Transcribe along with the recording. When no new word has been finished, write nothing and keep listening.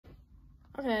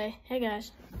Okay, hey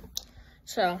guys.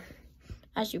 So,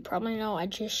 as you probably know, I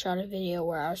just shot a video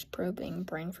where I was proving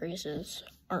brain freezes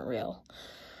aren't real.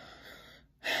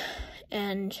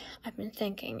 And I've been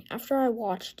thinking, after I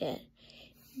watched it,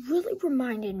 it really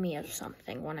reminded me of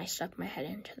something when I stuck my head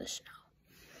into the snow.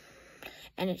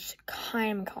 And it's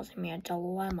kind of causing me a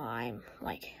dilemma. I'm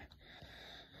like,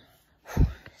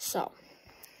 so,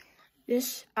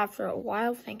 this, after a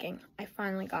while thinking, I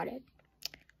finally got it.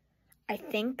 I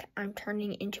think I'm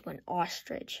turning into an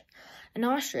ostrich. An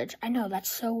ostrich, I know that's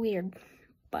so weird,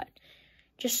 but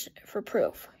just for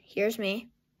proof, here's me.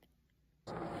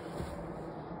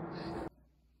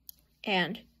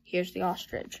 And here's the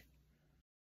ostrich.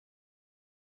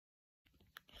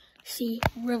 See,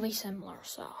 really similar,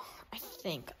 so I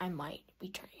think I might be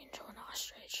turning into an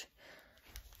ostrich.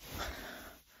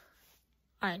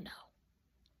 I know.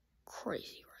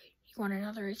 Crazy, right? You want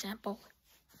another example?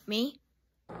 Me?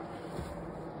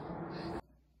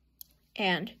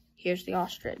 And here's the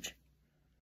ostrich.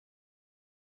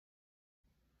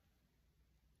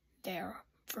 They're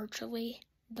virtually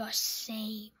the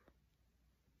same.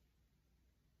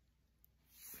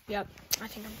 Yep, I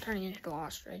think I'm turning into an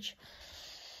ostrich.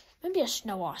 Maybe a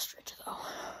snow ostrich, though.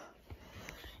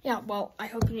 Yeah, well, I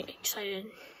hope you're excited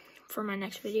for my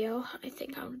next video. I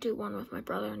think I'll do one with my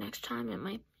brother next time. It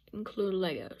might include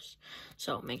Legos.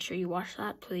 So make sure you watch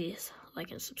that, please.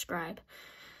 Like and subscribe.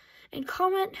 And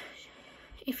comment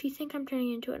if you think I'm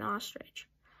turning into an ostrich.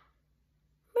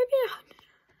 Maybe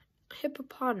a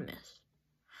hippopotamus.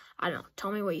 I don't know.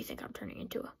 Tell me what you think I'm turning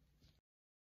into.